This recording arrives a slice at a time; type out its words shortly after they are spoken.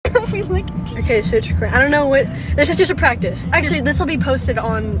like Okay, switch recording. I don't know what. This is just a practice. Actually, this will be posted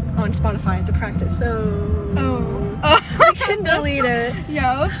on Spotify to practice. So. Oh. I can delete it.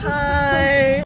 Yeah. Let's just Hi.